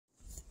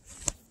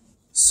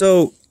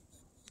So,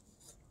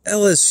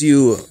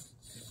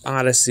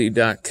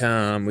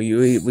 LSUODYSSEY.com,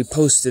 we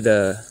posted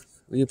a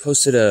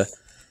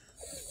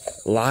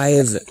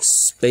live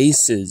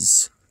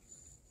spaces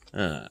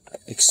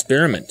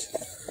experiment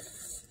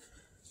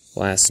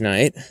last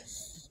night,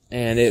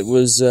 and it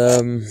was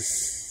a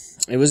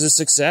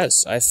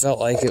success. I felt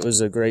like it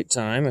was a great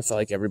time. I felt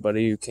like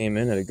everybody who came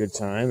in had a good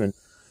time,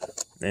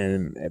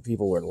 and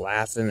people were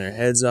laughing their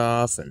heads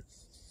off, and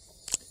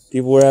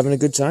people were having a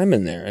good time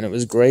in there, and it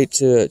was great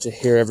to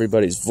hear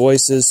everybody's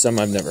voices. Some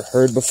I've never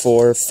heard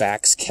before.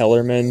 Fax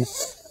Kellerman.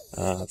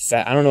 I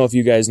don't know if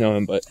you guys know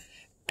him, but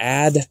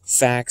add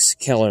Fax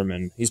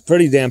Kellerman. He's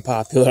pretty damn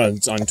popular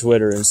on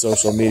Twitter and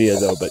social media,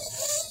 though. But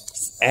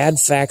add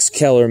Fax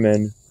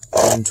Kellerman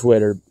on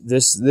Twitter.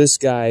 This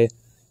guy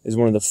is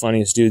one of the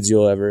funniest dudes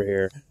you'll ever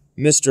hear.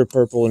 Mr.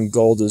 Purple and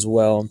Gold as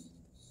well.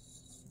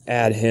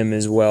 Add him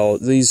as well.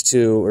 These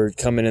two are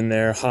coming in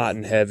there hot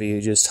and heavy,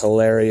 just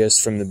hilarious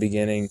from the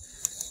beginning.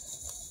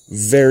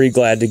 Very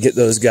glad to get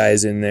those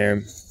guys in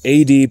there.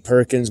 AD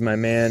Perkins, my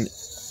man,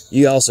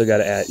 you also got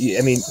to add.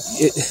 I mean,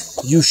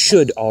 you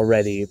should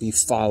already be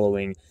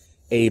following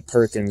A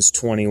Perkins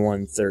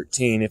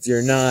 2113. If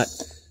you're not,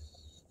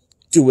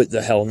 do it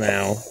the hell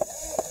now.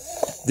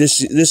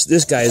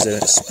 This guy is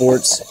a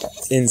sports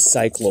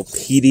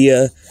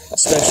encyclopedia,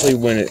 especially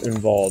when it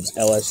involves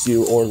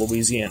LSU or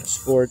Louisiana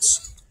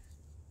sports.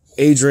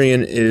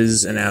 Adrian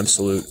is an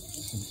absolute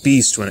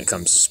beast when it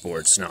comes to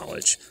sports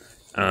knowledge.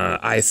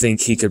 I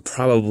think he could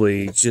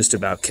probably just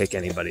about kick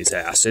anybody's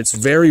ass. It's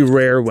very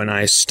rare when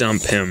I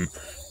stump him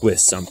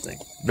with something.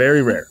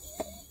 Very rare.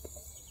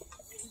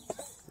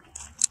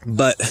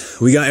 But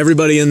we got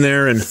everybody in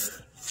there, and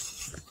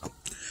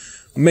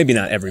maybe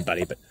not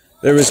everybody, but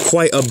there was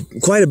quite a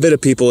bit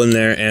of people in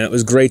there, and it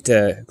was great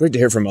to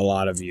hear from a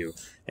lot of you.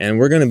 And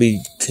we're going to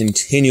be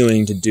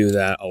continuing to do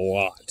that a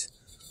lot.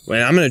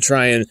 Well, I'm going to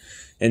try and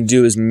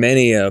do as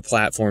many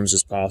platforms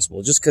as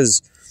possible, just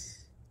because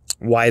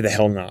why the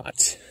hell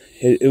not?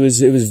 It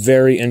was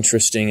very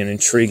interesting and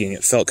intriguing.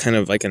 It felt kind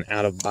of like an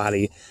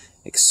out-of-body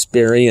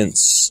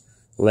experience,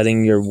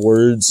 letting your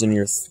words and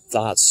your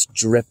thoughts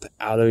drip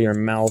out of your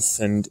mouth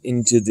and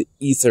into the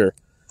ether,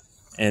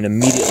 and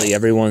immediately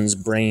everyone's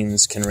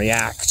brains can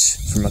react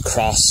from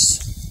across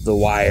the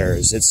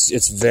wires.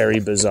 It's very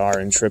bizarre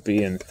and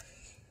trippy, and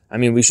I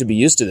mean, we should be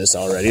used to this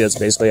already. That's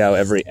basically how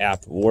every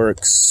app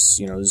works,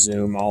 you know,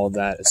 Zoom, all of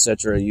that,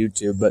 etc.,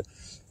 YouTube. But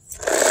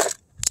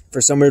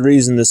for some weird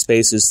reason, the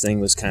Spaces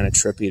thing was kind of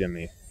trippy to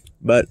me.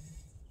 But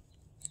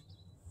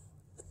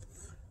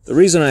the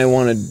reason I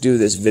want to do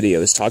this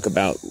video is talk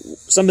about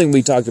something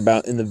we talked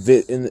about in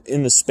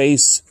the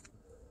space,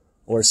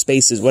 or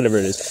spaces, whatever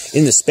it is,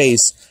 in the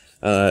space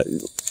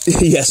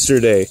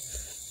yesterday.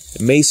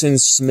 Mason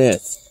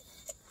Smith,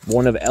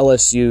 one of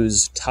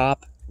LSU's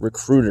top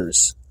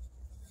recruiters,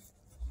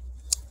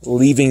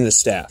 leaving the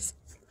staff.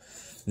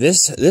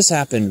 This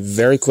happened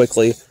very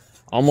quickly,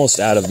 almost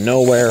out of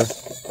nowhere.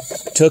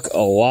 Took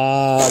a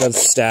lot of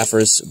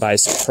staffers by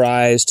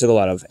surprise, took a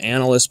lot of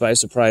analysts by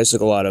surprise,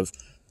 took a lot of,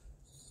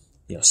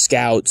 you know,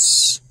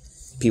 scouts,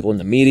 people in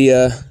the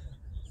media.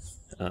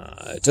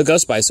 It took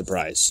us by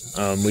surprise.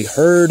 We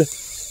heard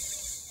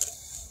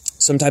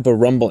some type of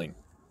rumbling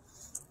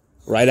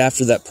right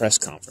after that press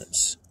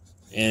conference.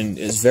 And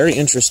it's very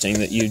interesting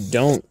that you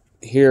don't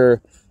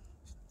hear,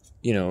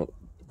 you know,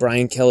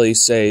 Brian Kelly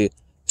say,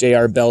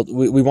 J.R. Belton,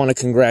 we want to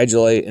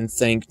congratulate and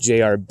thank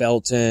J.R.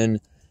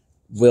 Belton,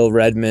 Will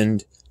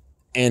Redmond,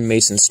 and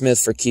Mason Smith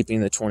for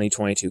keeping the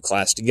 2022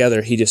 class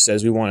together. He just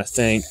says we want to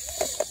thank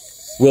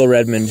Will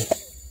Redmond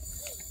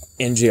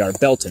and J.R.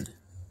 Belton.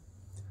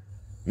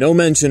 No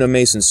mention of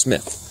Mason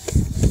Smith.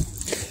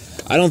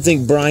 I don't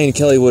think Brian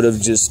Kelly would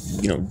have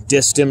just, you know,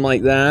 dissed him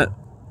like that.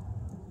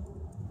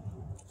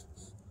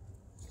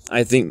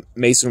 I think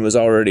Mason was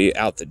already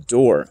out the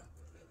door.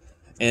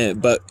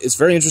 But it's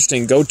very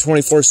interesting. Go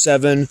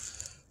 24/7.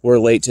 We're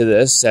late to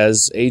this,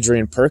 as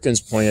Adrian Perkins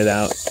pointed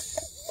out.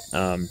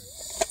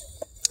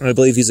 I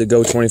believe he's a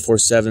Go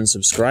 24/7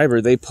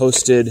 subscriber. They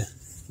posted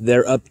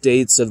their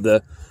updates of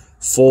the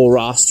full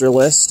roster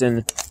list,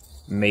 and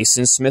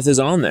Mason Smith is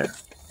on there.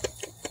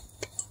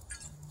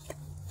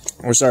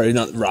 Or sorry,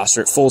 not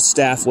roster, full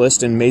staff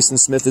list, and Mason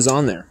Smith is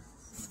on there.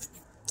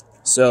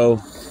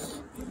 So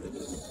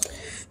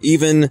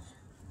even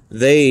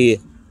they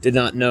did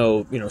not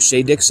know, you know,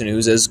 Shea Dixon,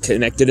 who's as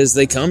connected as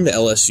they come to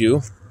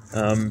LSU.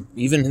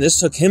 Even this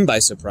took him by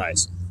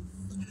surprise.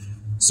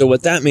 So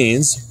what that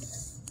means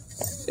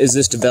is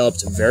this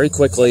developed very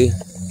quickly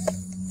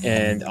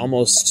and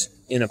almost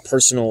in a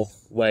personal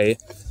way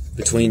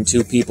between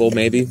two people,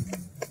 maybe.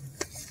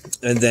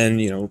 And then,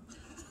 you know,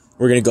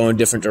 we're going to go in a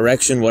different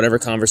direction, whatever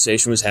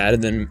conversation was had,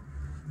 and then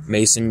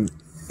Mason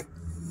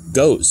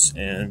goes,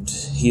 and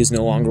he is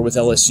no longer with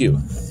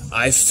LSU.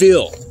 I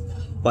feel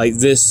like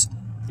this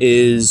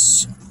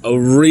is a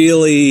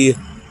really...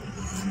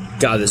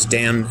 God, this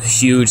damn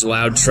huge,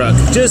 loud truck.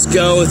 Just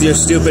go with your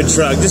stupid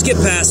truck. Just get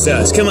past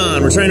us. Come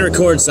on, we're trying to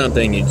record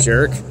something, you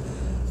jerk.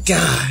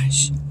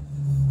 Gosh.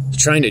 He's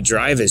trying to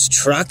drive his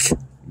truck?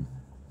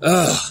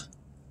 Ugh.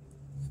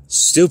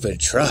 Stupid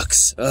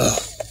trucks.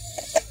 Ugh.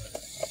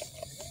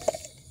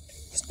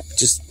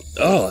 Just,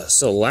 oh,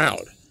 so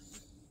loud.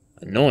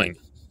 Annoying.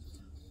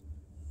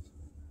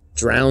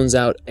 Drowns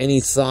out any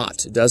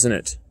thought, doesn't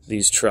it?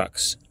 These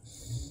trucks.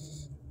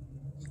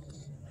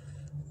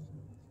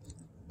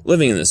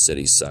 Living in the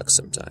city sucks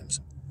sometimes.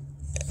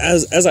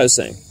 As I was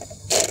saying,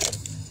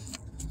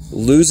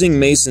 losing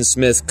Mason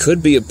Smith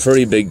could be a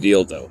pretty big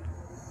deal, though.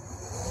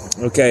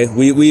 Okay,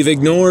 we've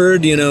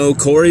ignored, you know,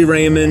 Corey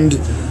Raymond.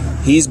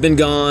 He's been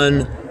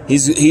gone.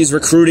 He's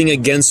recruiting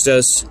against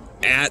us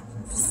at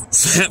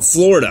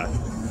Florida.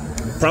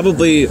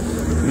 Probably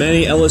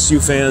many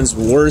LSU fans'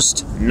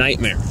 worst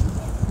nightmare.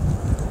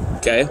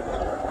 Okay?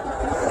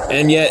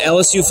 And yet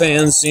LSU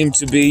fans seem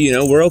to be, you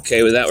know, we're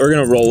okay with that. We're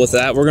going to roll with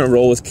that. We're going to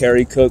roll with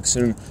Kerry Cooks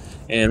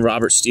and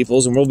Robert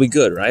Steeples, and we'll be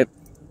good, right?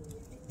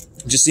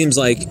 It just seems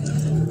like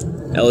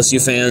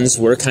LSU fans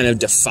were kind of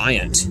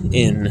defiant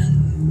in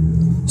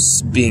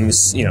being,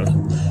 you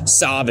know,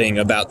 sobbing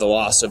about the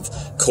loss of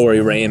Corey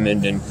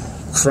Raymond and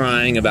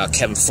crying about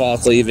Kevin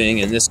Falk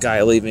leaving and this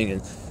guy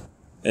leaving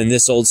and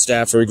this old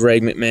staffer,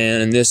 Greg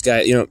McMahon, and this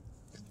guy, you know,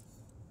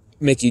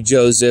 Mickey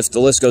Joseph, the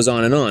list goes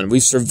on and on.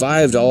 We've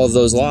survived all of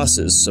those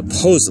losses,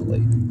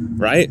 supposedly,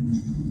 right?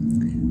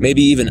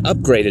 Maybe even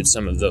upgraded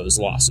some of those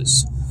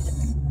losses.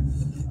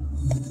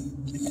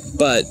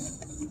 But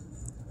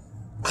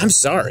I'm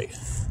sorry.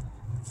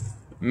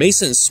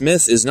 Mason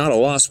Smith is not a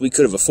loss we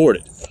could have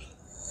afforded.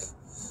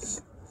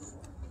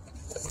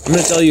 I'm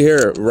going to tell you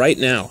here right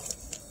now.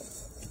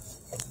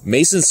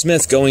 Mason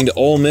Smith going to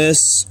Ole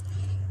Miss,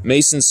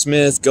 Mason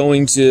Smith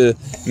going to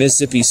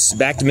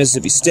back to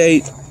Mississippi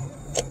State,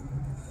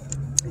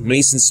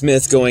 Mason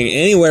Smith going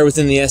anywhere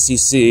within the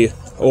SEC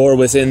or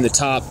within the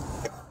top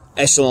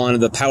echelon of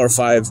the Power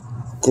 5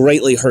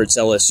 greatly hurts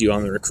LSU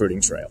on the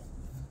recruiting trail.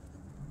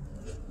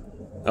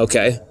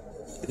 Okay?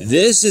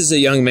 This is a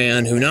young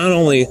man who not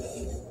only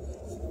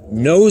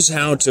knows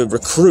how to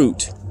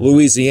recruit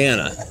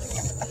Louisiana,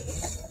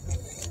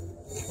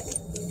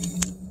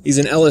 he's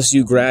an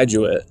LSU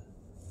graduate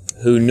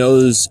who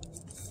knows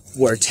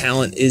where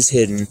talent is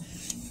hidden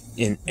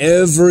in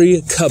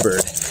every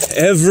cupboard,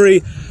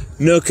 every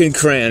nook and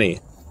cranny,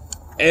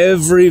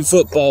 every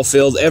football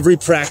field, every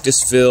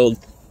practice field,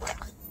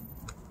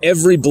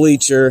 every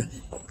bleacher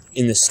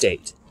in the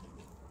state.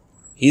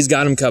 He's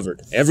got them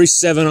covered. Every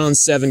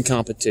 7-on-7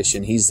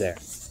 competition, he's there.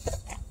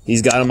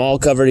 He's got them all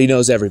covered. He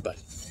knows everybody.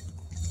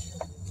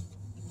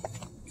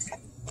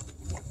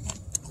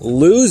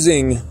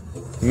 Losing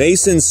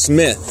Mason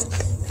Smith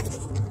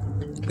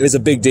is a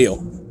big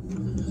deal.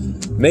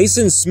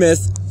 Mason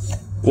Smith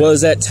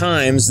was at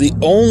times the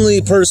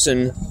only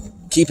person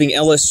keeping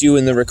LSU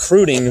in the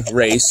recruiting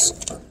race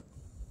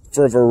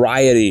for a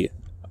variety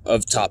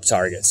of top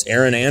targets.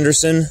 Aaron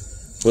Anderson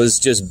was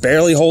just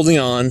barely holding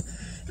on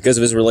because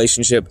of his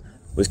relationship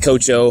with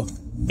Coach O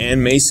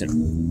and Mason.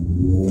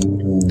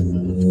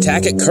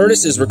 Tackett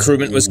Curtis's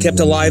recruitment was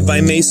kept alive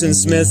by Mason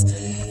Smith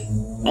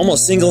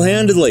almost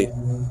single-handedly.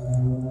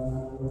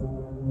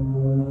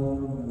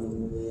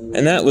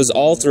 And that was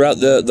all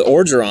throughout the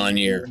Orgeron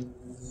year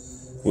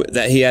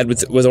that he had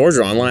with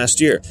Orgeron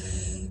last year.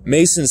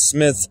 Mason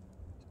Smith,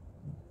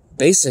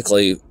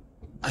 basically,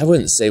 I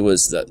wouldn't say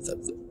was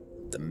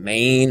the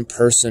main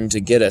person to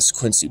get us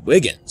Quincy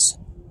Wiggins,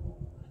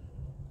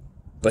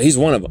 but he's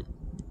one of them.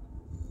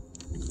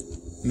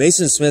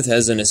 Mason Smith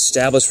has an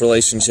established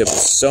relationship with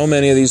so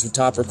many of these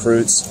top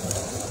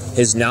recruits.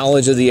 His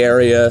knowledge of the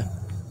area,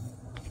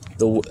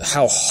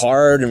 how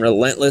hard and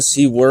relentless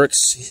he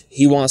works.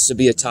 He wants to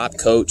be a top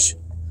coach.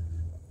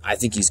 I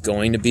think he's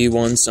going to be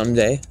one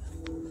someday.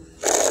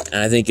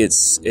 And I think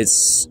it's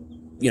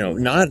you know,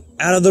 not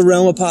out of the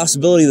realm of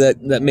possibility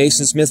that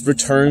Mason Smith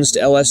returns to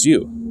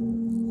LSU,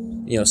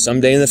 you know,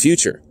 someday in the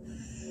future.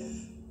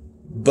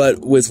 But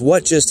with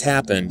what just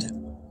happened,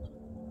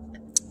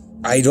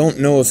 I don't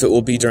know if it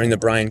will be during the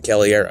Brian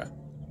Kelly era.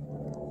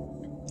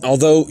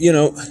 Although, you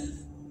know,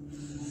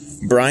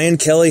 Brian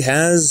Kelly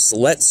has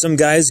let some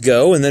guys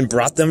go and then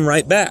brought them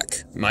right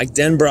back. Mike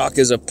Denbrock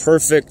is a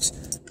perfect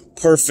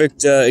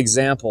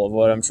example of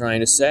what I'm trying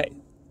to say.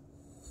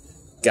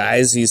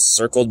 Guys he's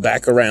circled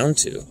back around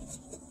to.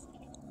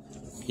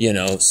 You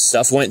know,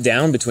 stuff went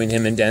down between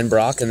him and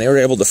Denbrock, and they were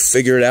able to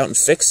figure it out and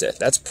fix it.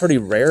 That's pretty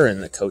rare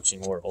in the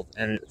coaching world.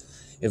 And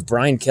if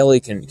Brian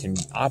Kelly can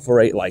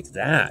operate like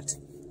that,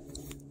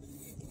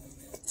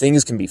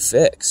 things can be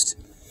fixed.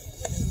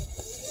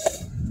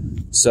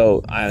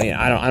 So, I mean,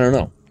 I don't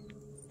know.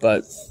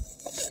 But,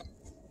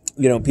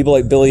 you know, people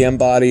like Billy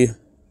Embody,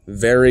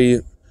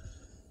 very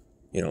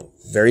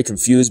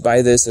confused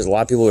by this. There's a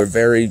lot of people who are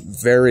very,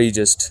 very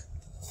just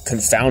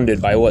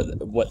confounded by what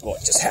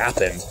just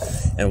happened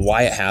and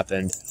why it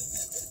happened.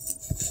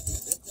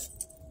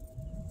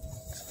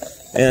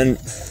 And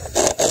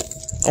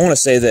I want to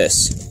say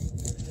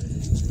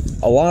this.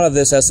 A lot of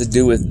this has to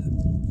do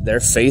with their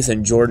faith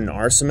in Jordan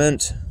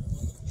Arcement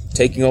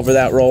taking over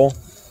that role.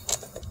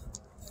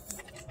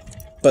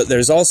 But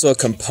there's also a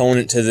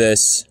component to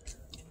this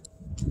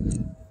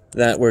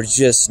that we're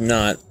just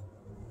not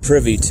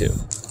privy to.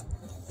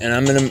 and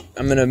I'm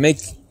gonna make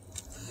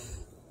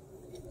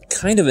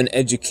kind of an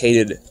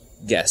educated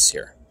guess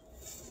here.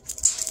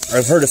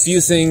 I've heard a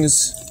few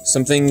things,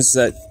 some things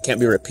that can't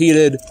be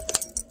repeated,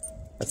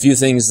 a few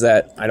things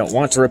that I don't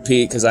want to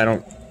repeat because I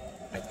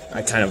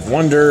kind of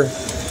wonder.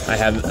 I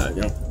have,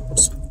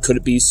 could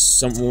it be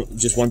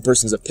just one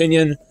person's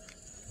opinion?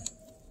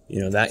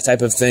 That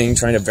type of thing,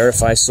 trying to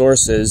verify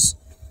sources.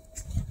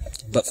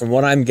 But from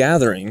what I'm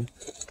gathering,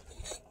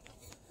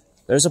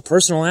 there's a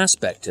personal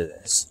aspect to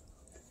this.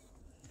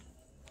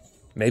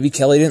 Maybe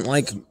Kelly didn't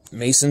like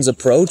Mason's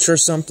approach or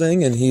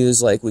something, and he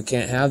was like, we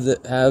can't have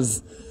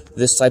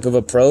this type of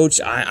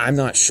approach. I'm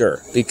not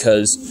sure,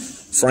 because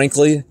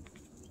frankly,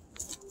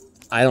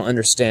 I don't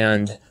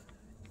understand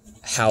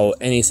how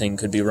anything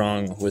could be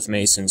wrong with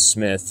Mason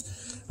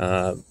Smith.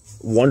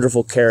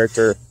 Wonderful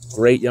character,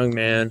 great young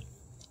man.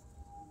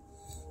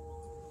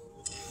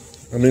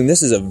 I mean,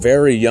 this is a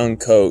very young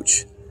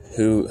coach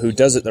who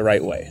does it the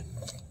right way.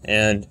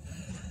 And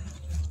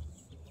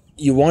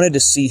you wanted to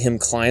see him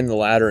climb the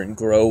ladder and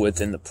grow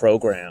within the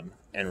program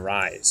and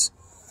rise.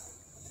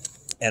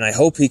 And I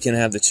hope he can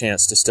have the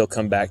chance to still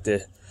come back to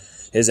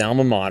his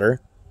alma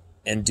mater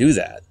and do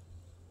that.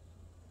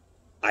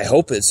 I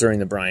hope it's during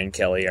the Brian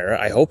Kelly era.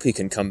 I hope he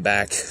can come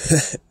back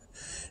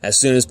as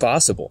soon as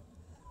possible.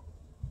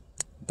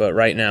 But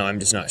right now,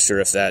 I'm just not sure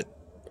if that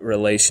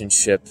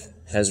relationship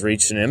has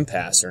reached an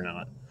impasse or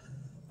not.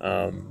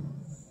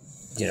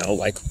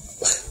 Like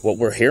what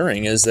we're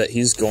hearing is that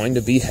he's going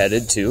to be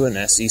headed to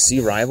an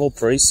SEC rival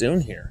pretty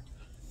soon here.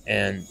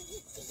 And,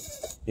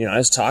 I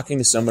was talking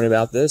to somebody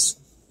about this.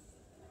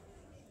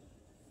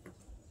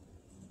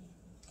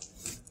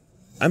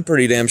 I'm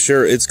pretty damn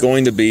sure it's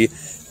going to be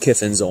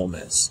Kiffin's Ole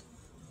Miss.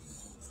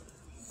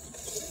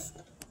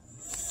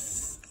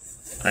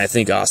 I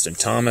think Austin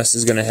Thomas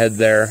is going to head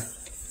there.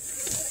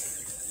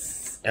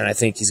 And I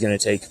think he's going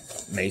to take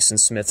Mason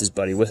Smith, his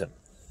buddy, with him.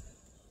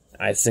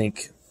 I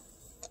think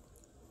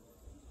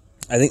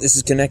this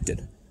is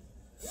connected.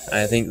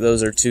 I think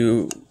those are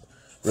two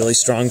really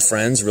strong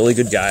friends, really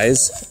good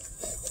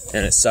guys.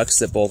 And it sucks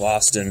that both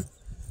Austin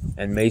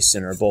and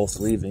Mason are both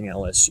leaving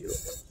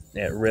LSU.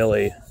 It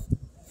really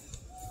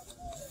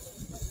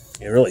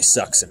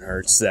sucks and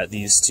hurts that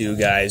these two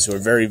guys who are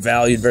very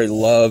valued, very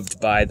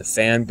loved by the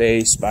fan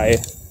base, by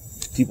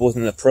people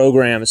within the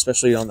program,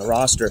 especially on the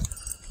roster,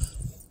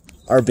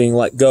 are being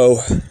let go.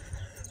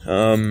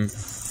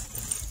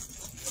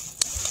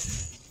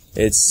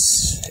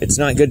 It's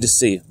not good to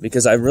see,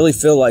 because I really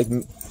feel like,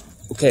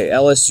 okay,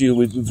 LSU,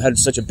 we've had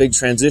such a big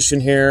transition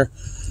here,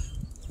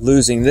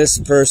 losing this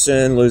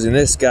person, losing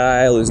this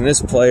guy, losing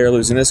this player,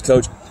 losing this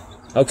coach.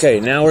 Okay,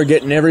 now we're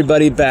getting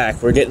everybody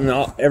back. We're getting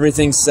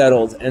everything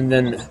settled, and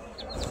then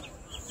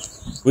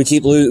we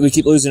keep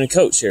losing a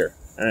coach here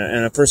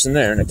and a person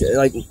there, and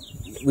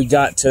we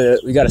got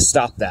to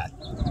stop that.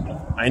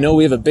 I know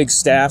we have a big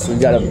staff. We've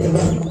got a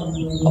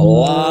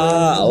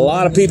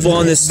lot of people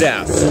on this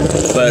staff,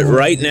 but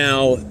right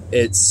now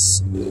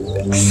it's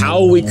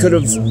how we could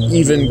have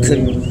even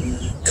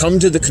come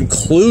to the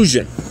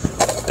conclusion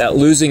that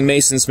losing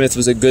Mason Smith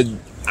was a good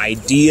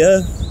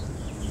idea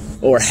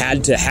or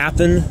had to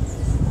happen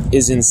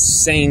is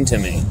insane to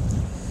me.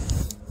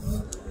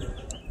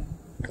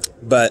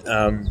 But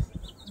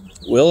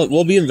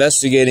we'll be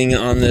investigating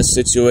on this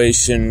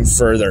situation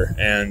further,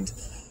 and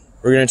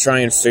we're going to try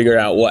and figure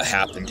out what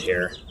happened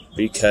here,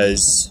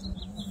 because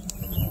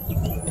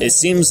it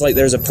seems like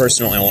there's a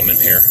personal element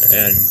here,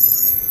 and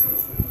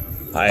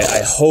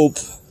I hope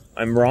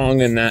I'm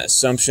wrong in that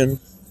assumption,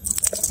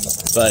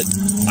 but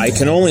I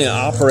can only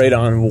operate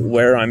on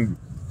where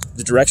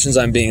the directions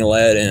I'm being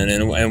led in,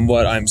 and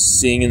what I'm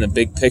seeing in the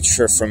big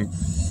picture from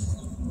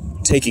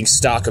taking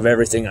stock of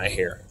everything I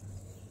hear.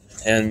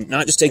 And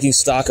not just taking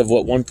stock of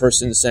what one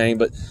person is saying,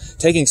 but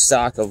taking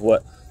stock of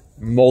what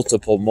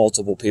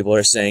multiple people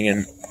are saying.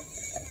 And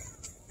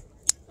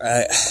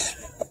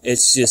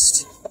it's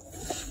just,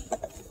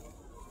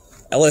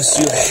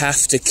 LSU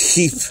have to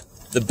keep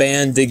the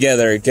band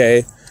together,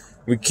 okay?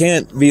 We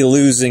can't be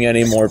losing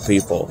any more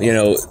people.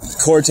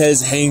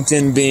 Cortez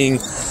Hankton being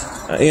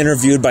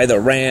interviewed by the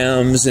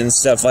Rams and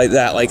stuff like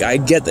that. Like, I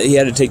get that he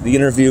had to take the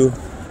interview.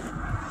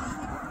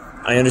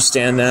 I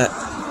understand that.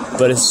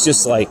 But it's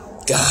just like,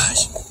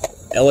 gosh,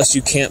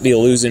 LSU can't be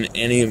losing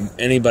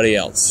anybody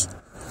else.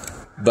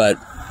 But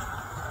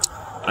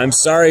I'm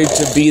sorry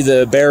to be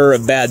the bearer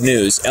of bad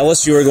news.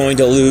 LSU are going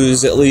to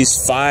lose at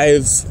least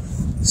 5,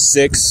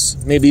 6,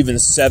 maybe even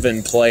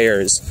 7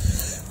 players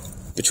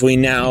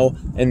between now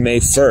and May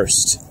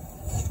 1st.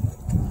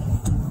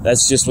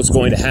 That's just what's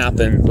going to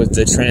happen with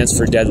the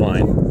transfer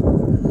deadline.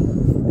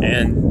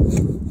 And,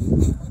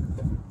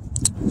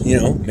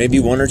 maybe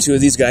 1 or 2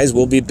 of these guys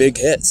will be big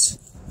hits.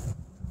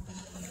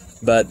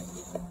 But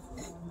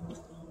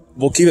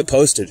we'll keep it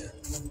posted.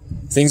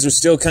 Things are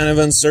still kind of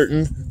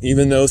uncertain,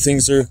 even though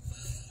things are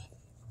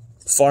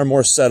far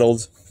more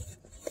settled.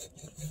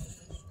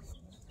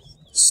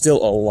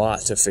 Still a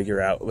lot to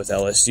figure out with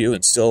LSU,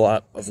 and still a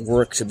lot of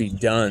work to be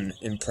done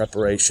in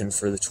preparation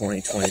for the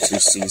 2022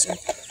 season.